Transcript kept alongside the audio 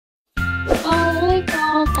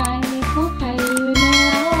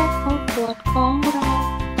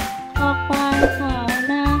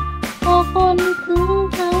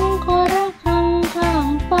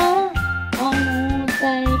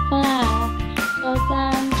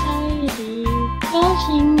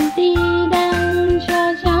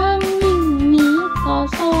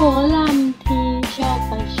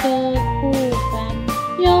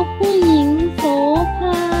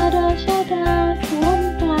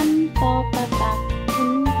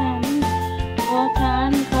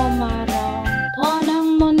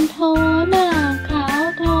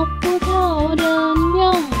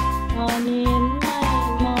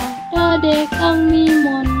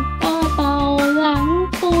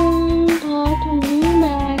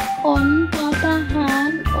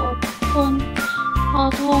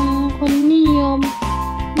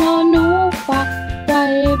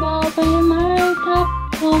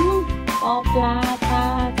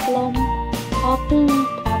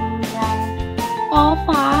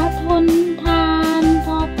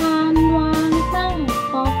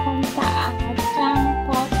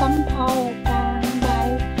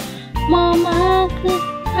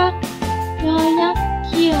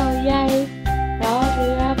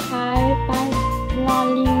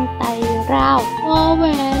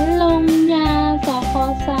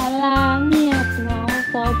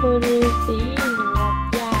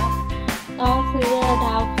ด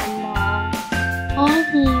าวขนองหอ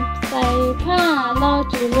หีบใส่ผ้ารอ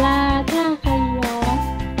จุฬาท่าขยอง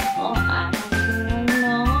อ่างเมือง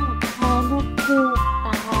น้องหอนกฮูกต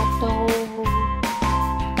าโต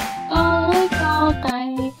กอไก่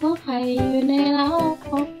ก็ไข่อยู่ในเล้าข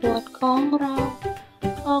อขวดของเรา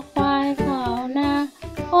ขอควายข่าวนา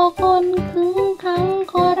ขอคนขึงขัง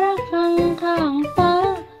ขอรักขังข้างฟ้า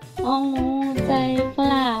งูใจก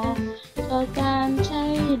ล้าชอจานใช้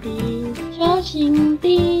ดีชอชิง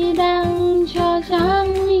ตีดังชอช้าง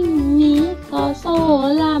วิ่งหนีขอโซ่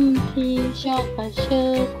ลำทีชอกกระเช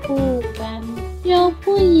อคู่กันยก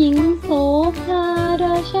ผู้หญิงโสภาร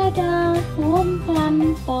าชดาสวมพัน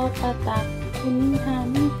ต่อประตักขุนหั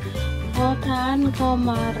นพอทานเข้าม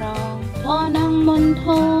ารองพอนางมนโท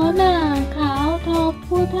หน้าขาวทอ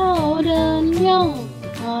ผู้เฒ่าเดินย่อง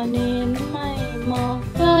พอเน้นไม่มอง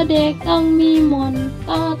ก็เด็กต้องมีมน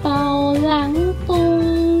ต่อเต่าหลังตุง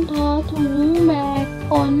ทอถุงแบก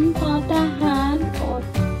ขนทอทหารอด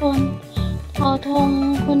ทนทอธง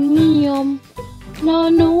คนนิยมนอ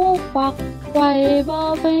หนูควักไว้บ่อ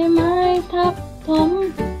ใบไม้ทับถม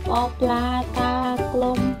ปอปลาตากล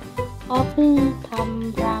มพอพึ่งท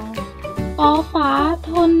ำรังพอฝา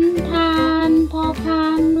ทนทานพอพา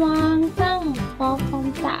นวางตั้งพอความ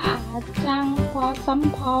สะอาดจังพอส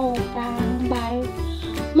ำเภากลางใบ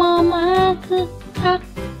มอม้าคึกคัก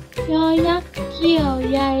ยอยักษ์เขี้ยว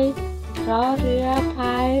ใหญ่รอเรือพ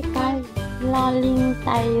ายไปลอลิงไ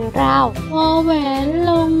ต่ราวพอแหวน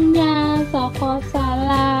ลงยาสอคอสา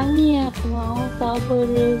ลาเงียบเหงาสอบุ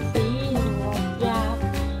รุษีหนวดยาว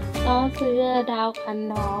ต่อเสือดาวข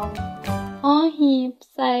นองหอหีบ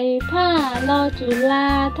ใส่ผ้ารอจุฬา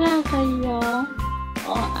ท่าขยอง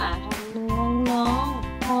อ่างเมืองน้อง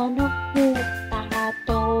หอนกฮูกตาโ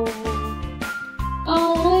ต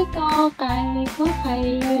กอไก่ก็ไข่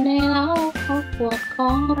อยู่ในเล้าขอขวดขอ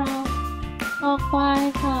งเราขอควาย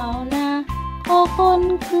ข่าวนาขอคน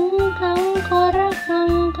ขึงขังขอรักขั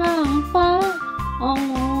งข้างฟ้า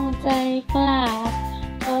งูใจกล้า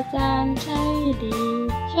ชอจานใช้ดี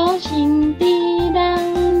ชอชิงตีดัง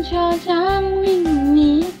ชอช้างวิ่งห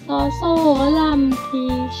นีขอโซ่ลำที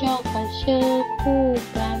ชอกกระเชอคู่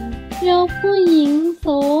กันยกผู้หญิงโส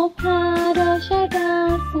ภาราชดา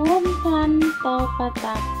สวมพันต่อประ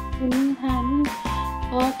ตักขุนหัน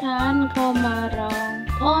พอทานเข้ามารอง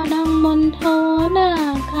พอนางมนโทหน้า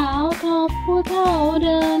ขาวทอผู้เฒ่าเ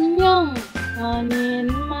ดินย่องพอเน้น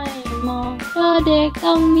ไม่มองก็เด็ก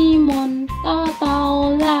ต้องมีมนต่อเต่า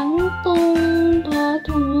หลังตุงทอ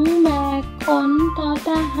ถุงแบกขนทอท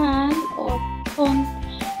หารอดทน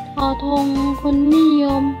ทอธงคนนิย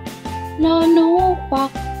มนอหนูควั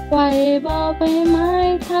กไว้บ่อใบไม้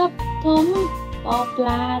ทับถมปอปล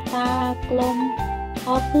าตากลมพ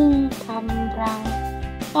อพึ่งทำรัง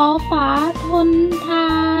พอฝาทนทา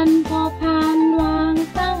นพอพานวาง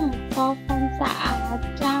ตั้งพอฟันสะอาด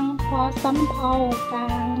จังพอสำเภากล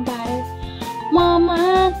างใบมอม้า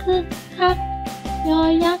คึกคักยอ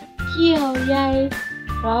ยักษ์เขี้ยวใหญ่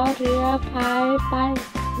รอเรือพายไป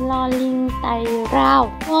ลอลิงไต่ราว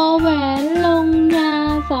พอแหวนลงยา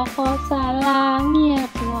สอคอสาลาเงียบ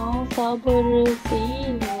เหงาสอบุรุษี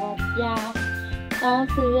หนวดยาวต่อ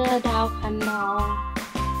เสือดาวขนอง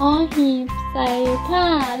หอหีบใส่ผ้า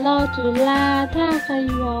รอจุฬาท่าข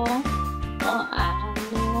ยองอ่าง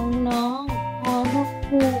เมืองน้องหอนก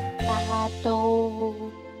ฮูกตาโต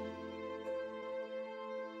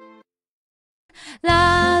ลา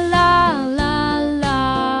ลาลาลา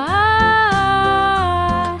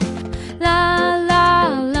ลาลา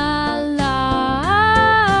ลาลา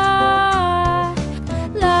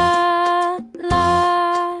ลา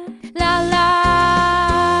ลาลา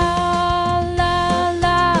ลา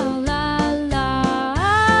ลาลาลา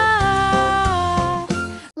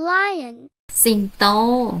Lion สิงโต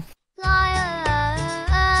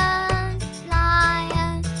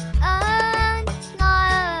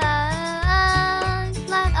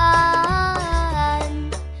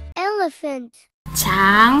Elephant ช้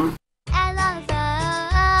าง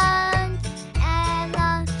Elephant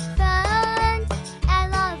Elephant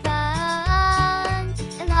Elephant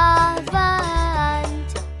Elephant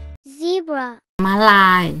Zebra ม้าล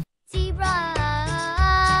าย Zebra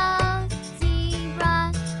Zebra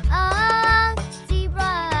Zebra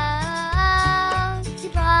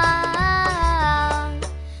Zebra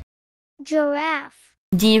Giraffe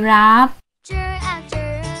ยีราฟ Giraffe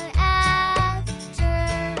Giraffe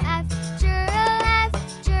Giraffe Giraffe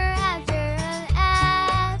Giraffe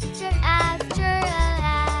Giraffe Giraffe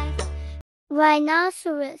Giraffe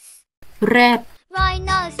Rhinoceros แรด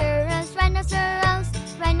Rhinoceros Rhinoceros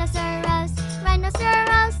Rhinoceros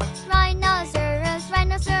Rhinoceros Rhinoceros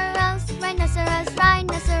Rhinoceros Rhinoceros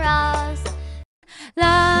Rhinoceros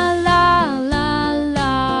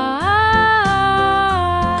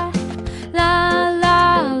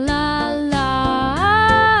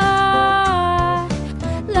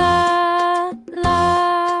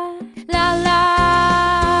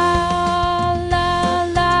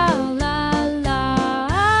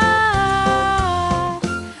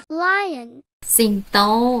สิงโต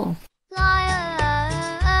lion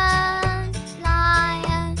lion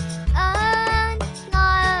lion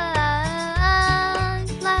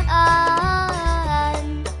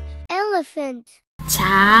elephant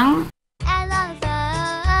ช้าง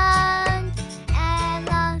elephant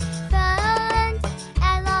elephant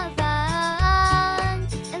elephant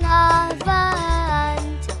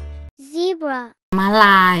elephant zebra ม้าล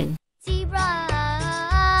าย zebra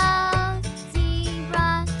zebra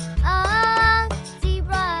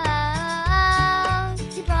zebra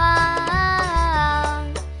zebra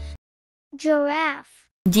giraffe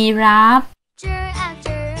ยีราฟ giraffe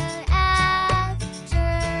giraffe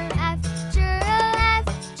giraffe giraffe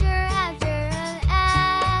giraffe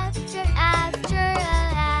giraffe giraffe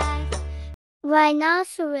giraffe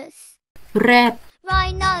rhinoceros แรด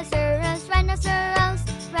rhinoceros rhinoceros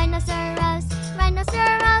rhinoceros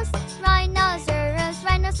rhinoceros rhinoceros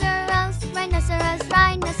rhinoceros rhinoceros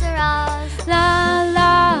rhinoceros la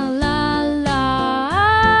la la la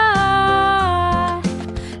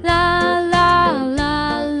la la la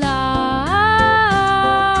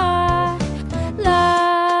la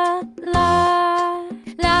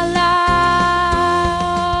la la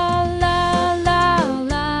la la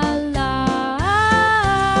la la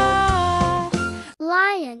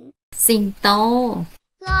lion สิงโต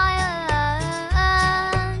lion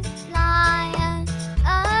lion lion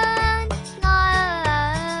lion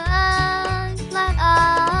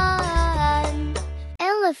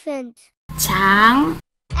elephant ช้าง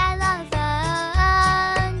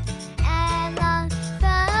elephant elephant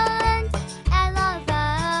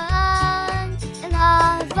elephant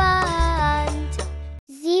elephant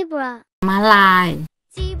zebra ม้าลาย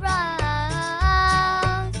zebra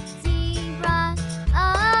zebra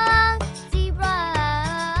zebra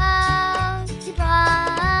zebra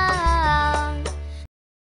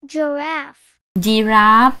giraffe ยีร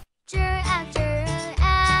าฟ giraffe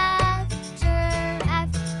giraffe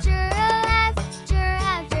giraffe giraffe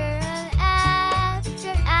giraffe giraffe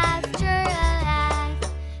giraffe giraffe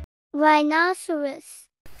rhinoceros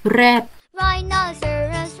แรด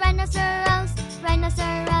rhinoceros rhinoceros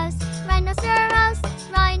rhinoceros rhinoceros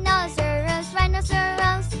rhinoceros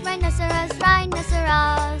rhinoceros rhinoceros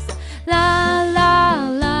rhinoceros la la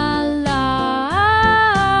la la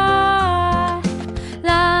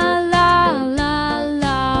la la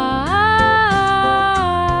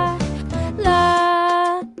la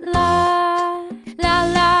la la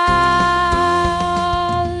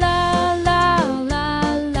la la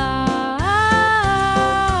la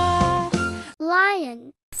lion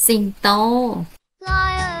สิงโต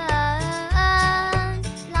lion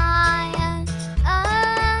lion lion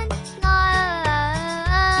lion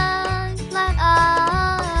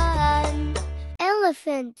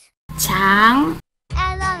elephant ช้าง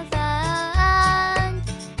elephant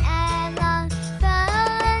elephant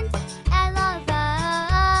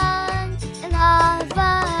elephant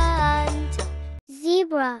elephant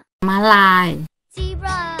zebra ม้าลาย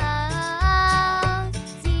zebra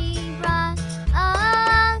zebra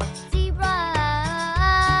zebra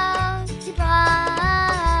zebra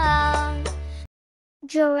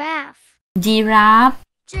giraffe ยีราฟ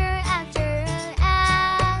giraffe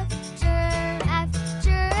giraffe giraffe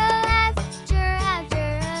giraffe giraffe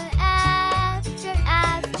giraffe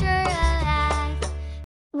giraffe giraffe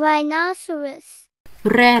rhinoceros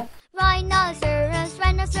แรด rhinoceros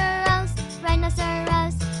rhinoceros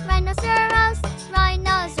rhinoceros rhinoceros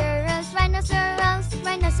rhinoceros rhinoceros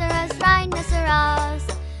rhinoceros rhinoceros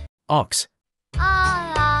Ox. ox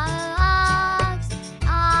ox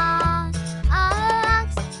ox ox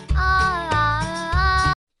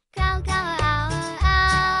cow cow ow ow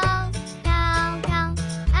cow cow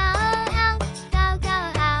ow ow cow cow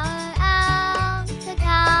ow ow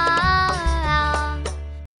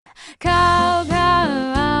cow cow cow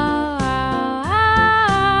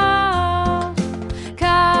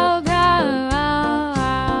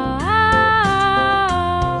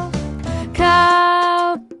cow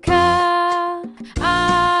cow cow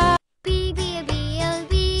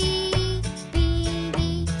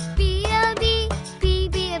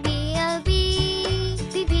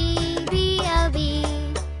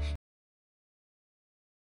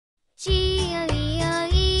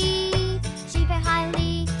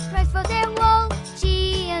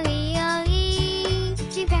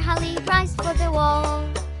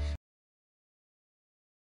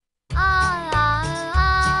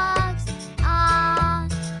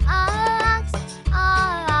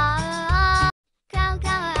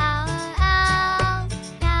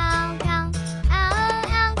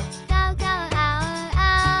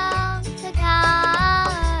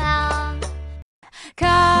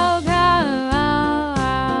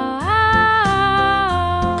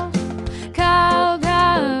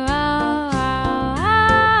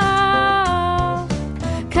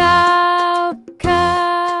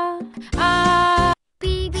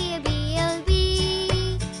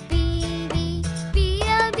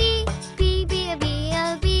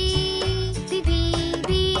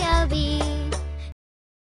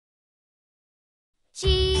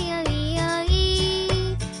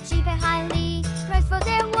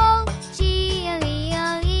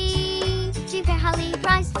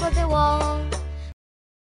prize for the wall.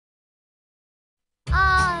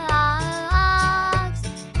 Ox, ox,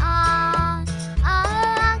 ox,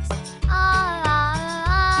 ox.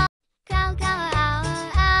 Cow, cow, ow,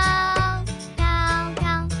 ow. Cow,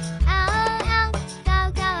 cow, ow, ow.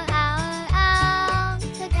 Cow, cow, ow, ow.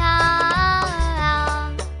 Cow.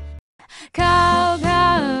 Cow,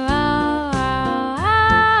 cow, ow,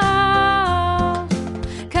 ow.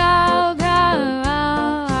 Cow, cow, ow,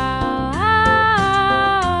 ow.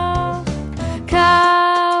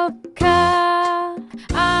 Cow, cow,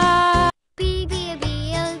 ow. B, B, B,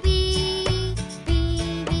 L, B. B,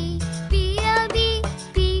 B, B, L, B.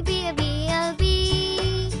 B, B, B, L, B.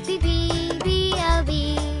 B, B, B, L, B.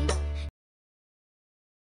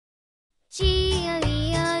 G, L,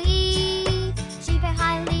 E, L, E. G, very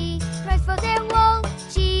highly prized for their wall.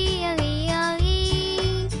 G, L, E, L,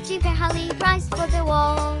 E. G, very highly prized for their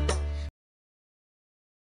wall.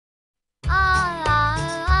 Ox,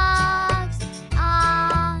 ox,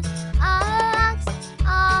 ox, ox.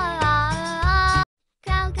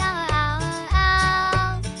 Cow, cow, ow,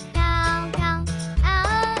 ow. Cow, cow, ow,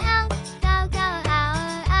 ow. Cow, cow, ow,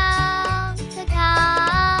 ow. Cow.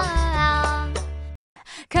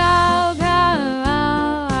 Cow, cow, ow,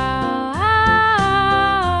 ow.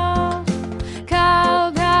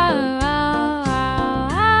 Cow, cow, ow,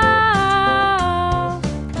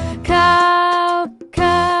 ow.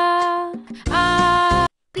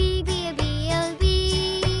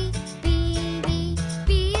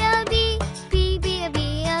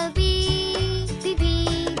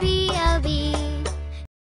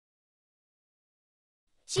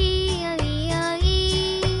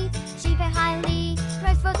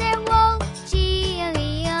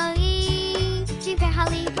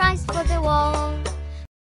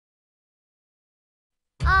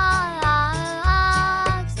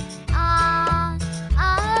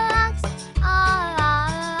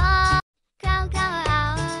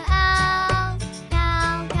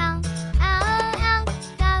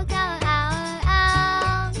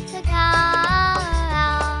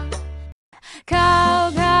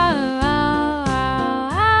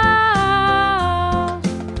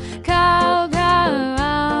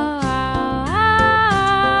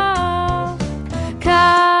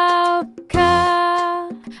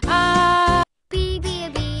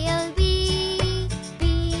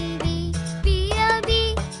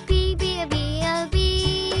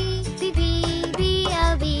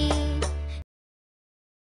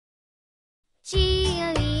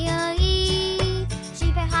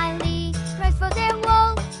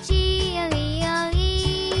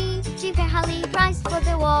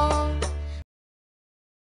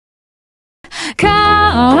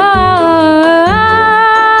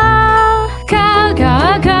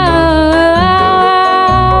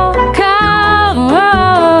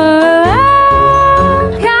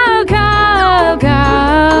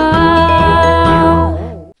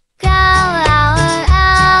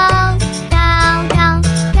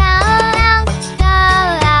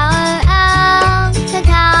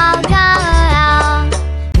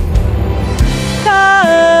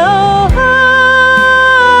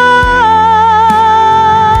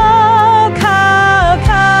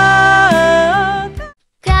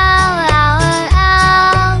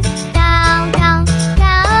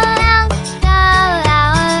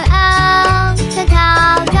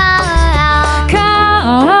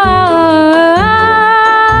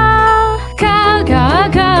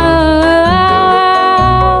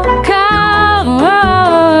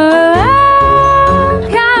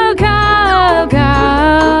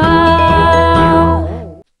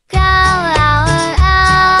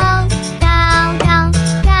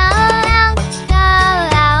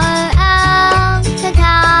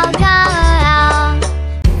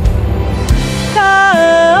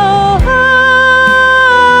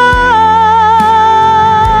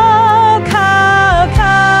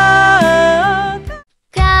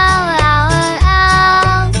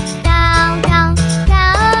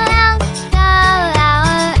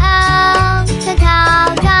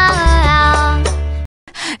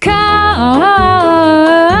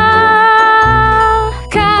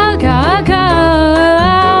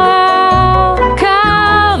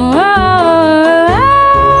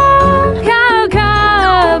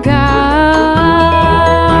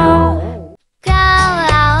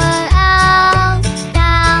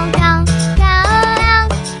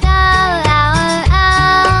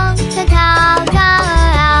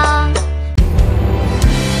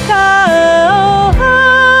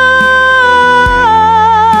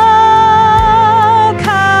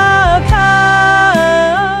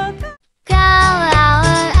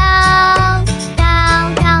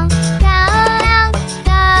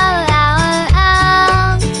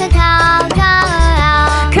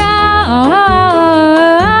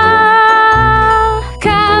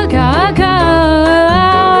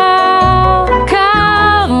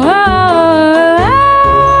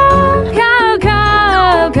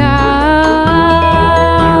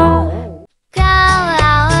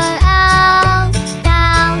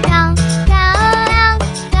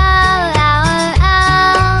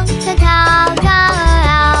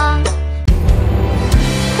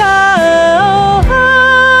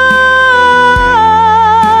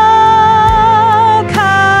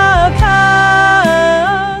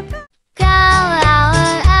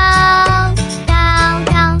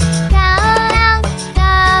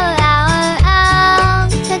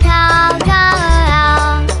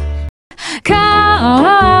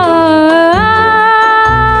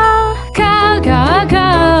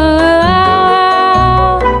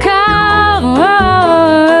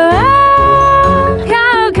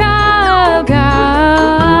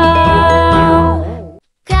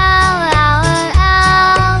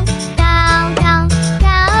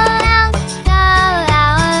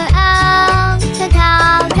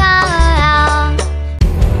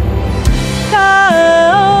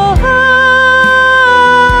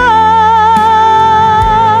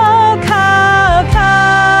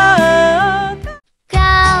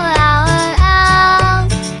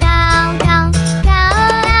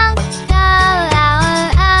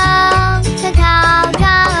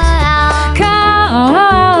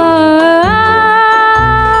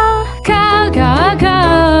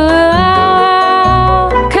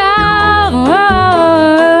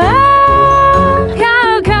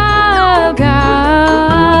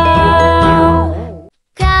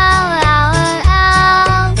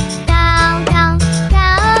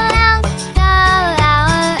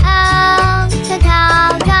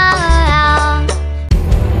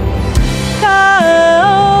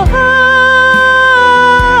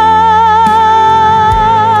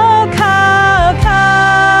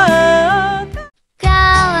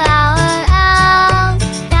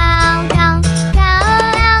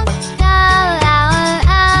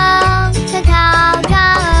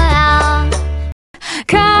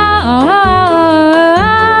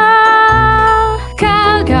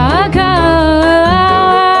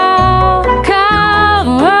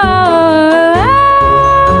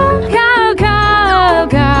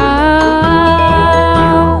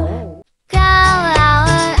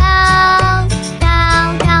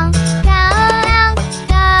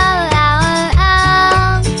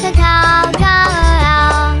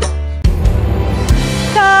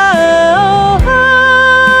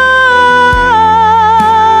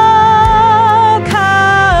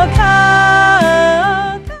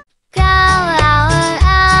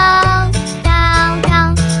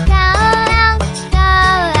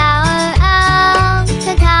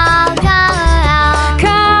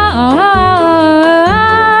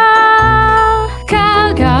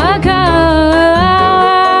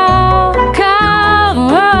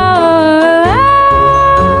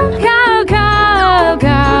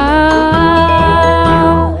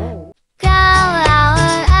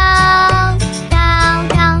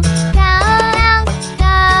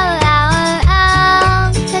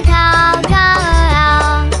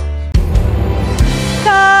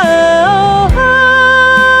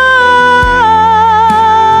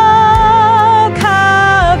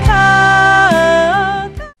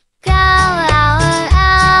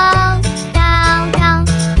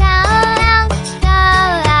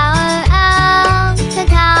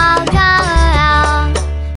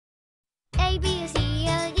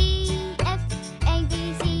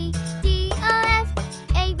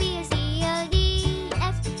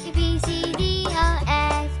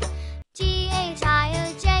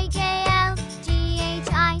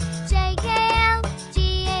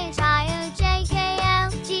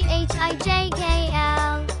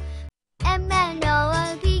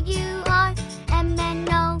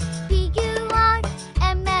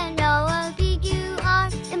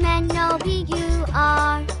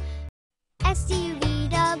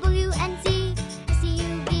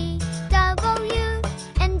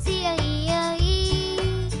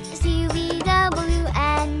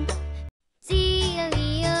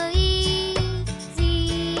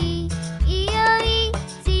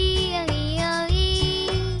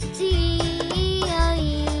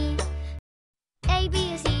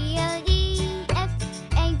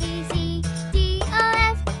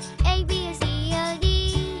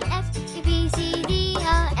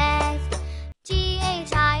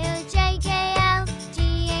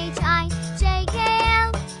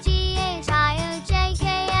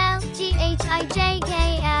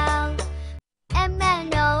 JKL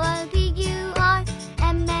MNOPQR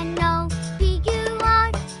MNOPQR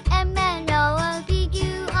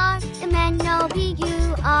MNOPQR MNOPQR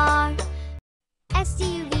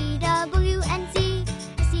SUVWNC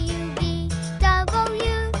SUVWNCAEAE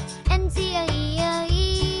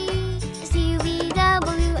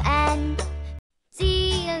SUVWN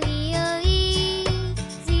CAEAE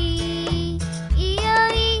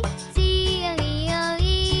CAEAE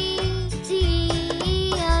CAEAE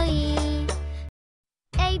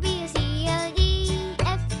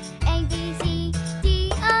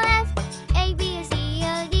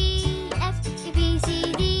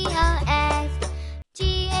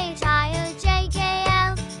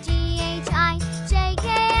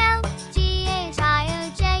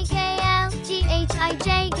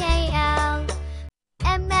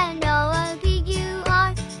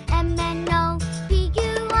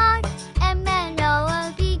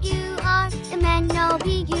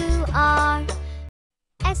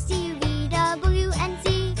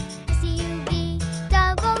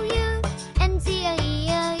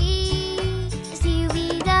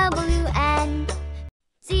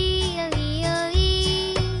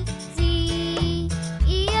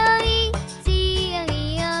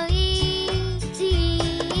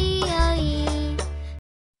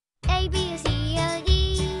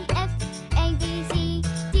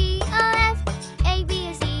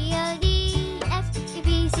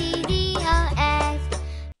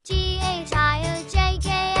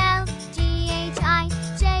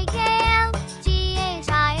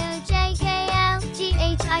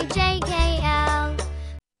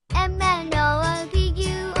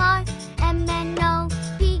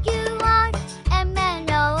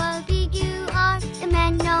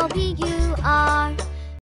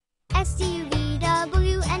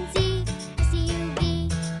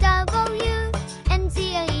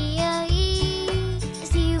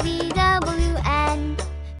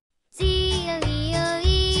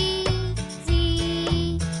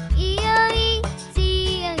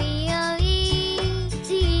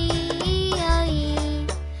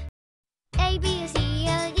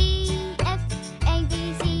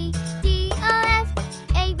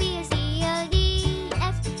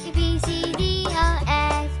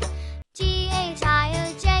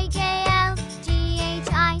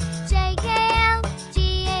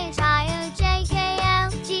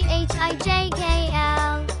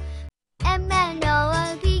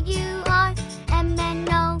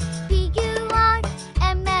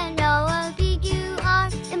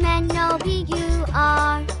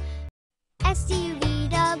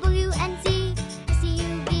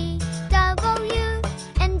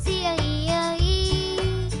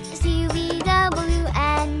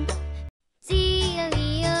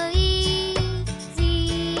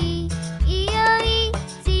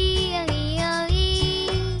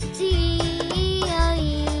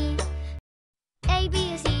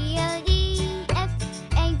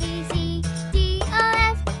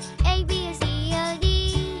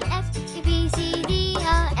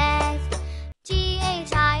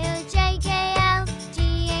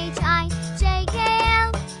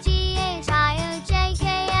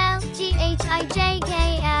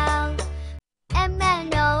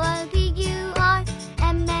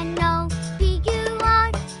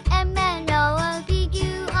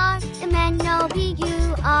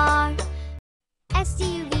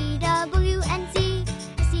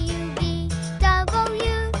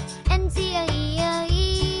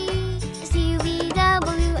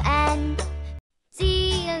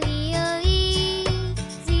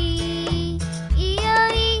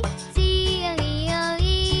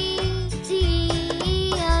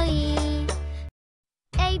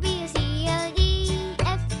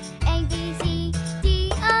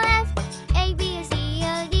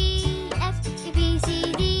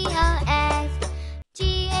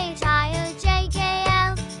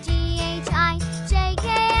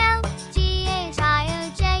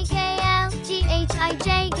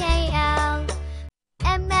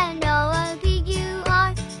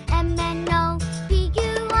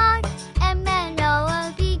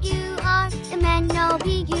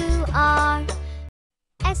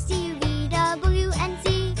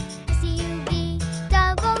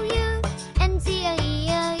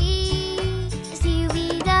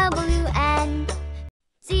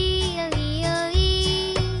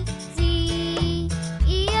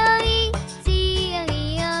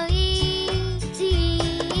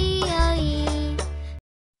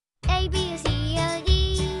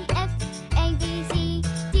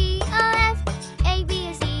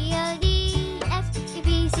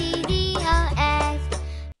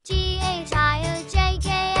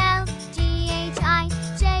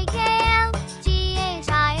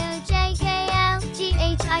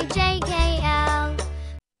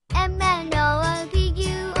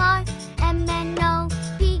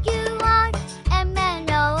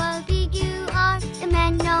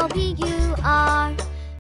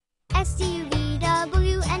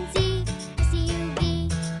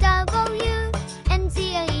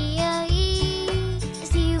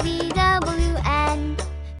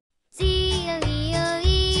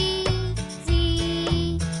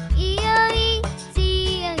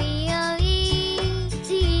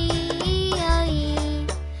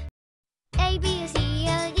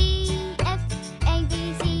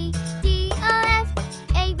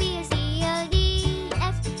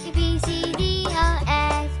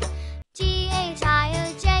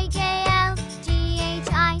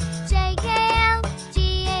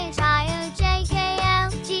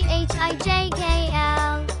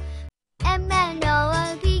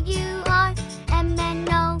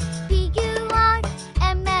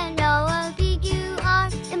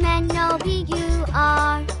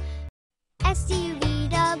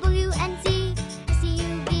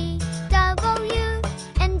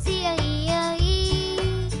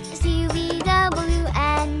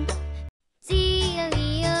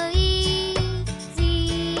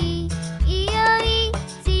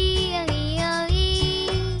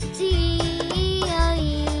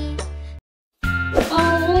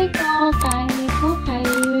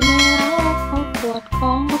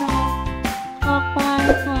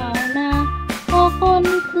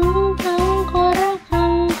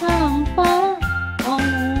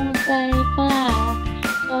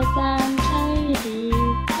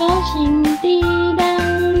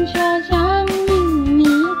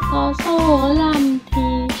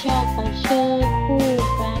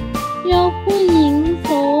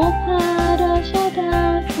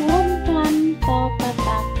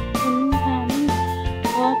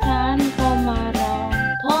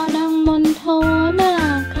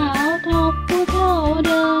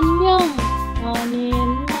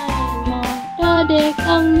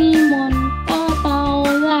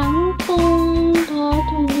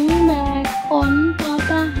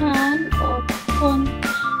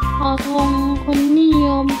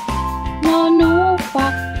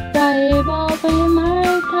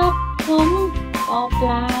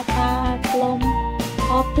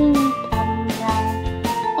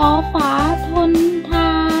ทนท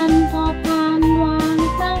านพอพานวาง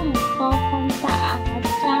ตั้งพอความสะอาด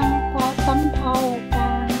จังพอสำเภากล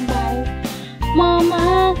างใบมอม้า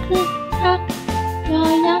คึกคักยอ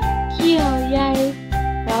ยักษ์เขี้ยวใหญ่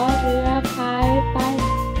รอเรือพายไป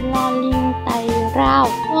ลอลิงไต่ราว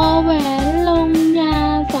วอแหวนลงยา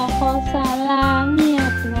สอคอสาลาเงีย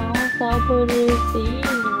บเหงาสอบุรุษี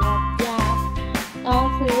หนวดยาวต่อ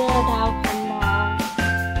เสือดาวขนอง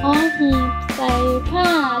หอหีบใส่ผ้า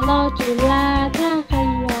ลอจุฬาท่าข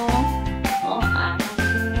ยองอ่างเ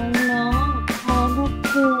มืองน้องพอนก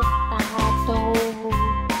ฮูกตาโต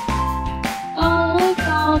ก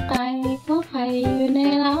อไก่ก็ไข่อยู่ใน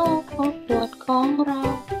เล้าขอขวดของเรา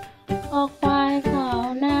ขอควายข่าว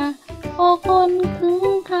นาขอคนขึง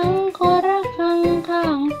ขังขอระฆังข้า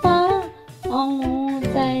งฟ้างู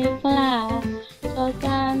ใจกล้าชอจ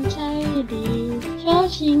านใช้ดีชอ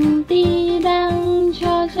ชิงตีดังช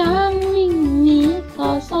อช้างวิ่งหนีขอ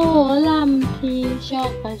โซ่ลำทีชอ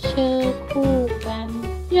กระเชอคู่กัน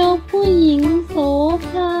โยกผู้หญิงโสภ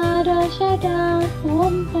าราชดาสว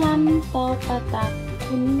มกันต่อประตัก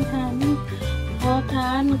ขุนหันพอท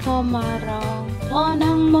านเข้ามารองพอน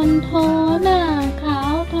างมนโทหน้าขา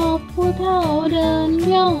วทอผู้เฒ่าเดิน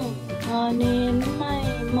ย่องพอเน้นไม่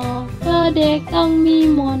มองก็เด็กต้องมี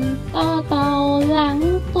มนต่อเต่าหลัง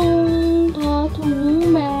ตุงทอถุง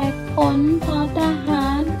แบกขนทอทหา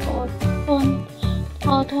รอดทนท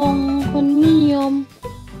อธงคนนิยม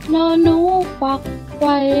นอหนูควักไข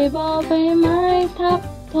ว่บอใบไม้ทับ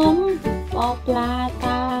ถมปอปลาต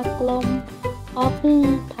ากลมพอพึ่ง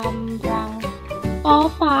ทำรังพอ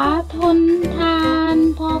ฝาทนทาน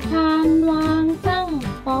พอพานวางตั้ง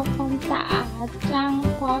พอความสะอาดจัง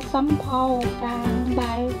พอสำเภากลางใบ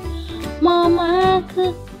มอม้าคึ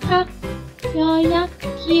กคักยอยักษ์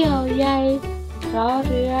เขี้ยวใหญ่รอ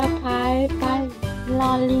เรือพายไปล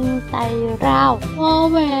อลิงไต่ราววอ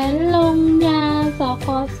แหวนลงยาสอค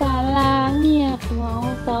อสาลาเงียบเหงา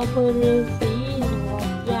สอบุรุษีหนวด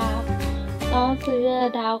ยาวต่อเสือ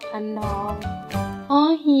ดาวขนองหอ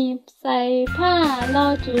หีบใส่ผ้าลอ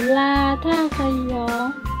จุฬาท่าขยอง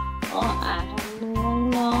อ่างเมือง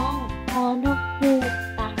น้องพอนกฮูก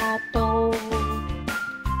ตาโต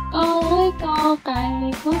กอไก่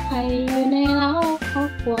ก็ไข่อยู่ในเล้าขอ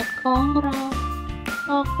ขวดของเราข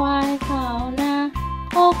อควายข่าวนา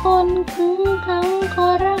ขอคนขึงขังขอ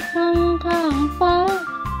ระฆังข้างฟ้า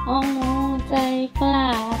งูใจกล้า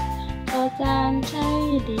ชอจานใช้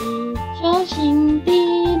ดีชอชิงตี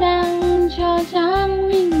ดังชอช้าง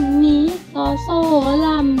วิ่งหนีขอโซ่ล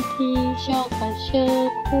ำทีชอกระเชอ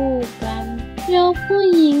คู่กันโยกผู้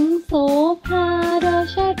หญิงโสภารา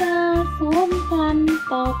ชดาสวมกัน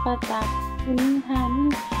ต่อประตักขุนหัน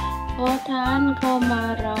พอทานเข้ามา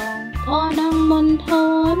รองพอนางมนโท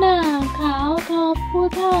หน้าขาวทอผู้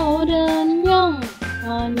เฒ่าเดินย่องพ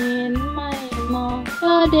อเน้นไม่มอง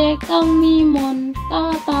ก็เด็กต้องมีมนต่อ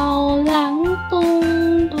เต่าหลังตุง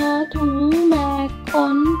ทอถุงแบกข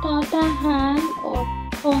นทอทหารอด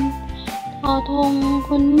ทนทอธงค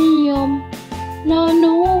นนิยมนอห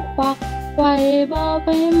นูควักไขว่บอใบ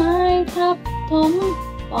ไม้ทับถม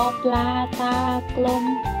ปอปลาตากลม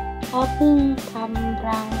พอพึ่งทำ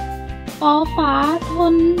รังพอฝาท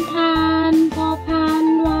นทานพอพาน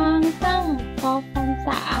วางตั้งพอความส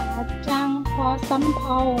ะอาดจังพอสำเภ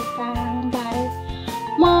ากลางใบ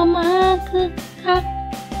มอม้าคึกคัก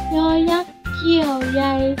ยอยักษ์เขี้ยวให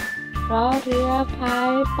ญ่รอเรือพา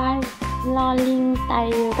ยไปลอลิงไต่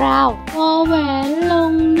ราววอแหวนล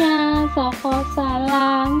งยาสอคอสาลา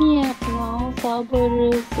เงียบเหงาสอบุ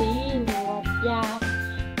รุษีหนวดยาว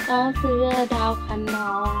ต่อเสือดาวขน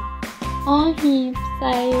องหอหีบใ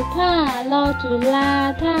ส่ผ้าลอจุฬา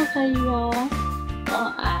ท่าขยอง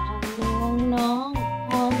อ่างเมืองน้องพ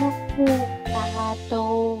อนกฮูกตาโต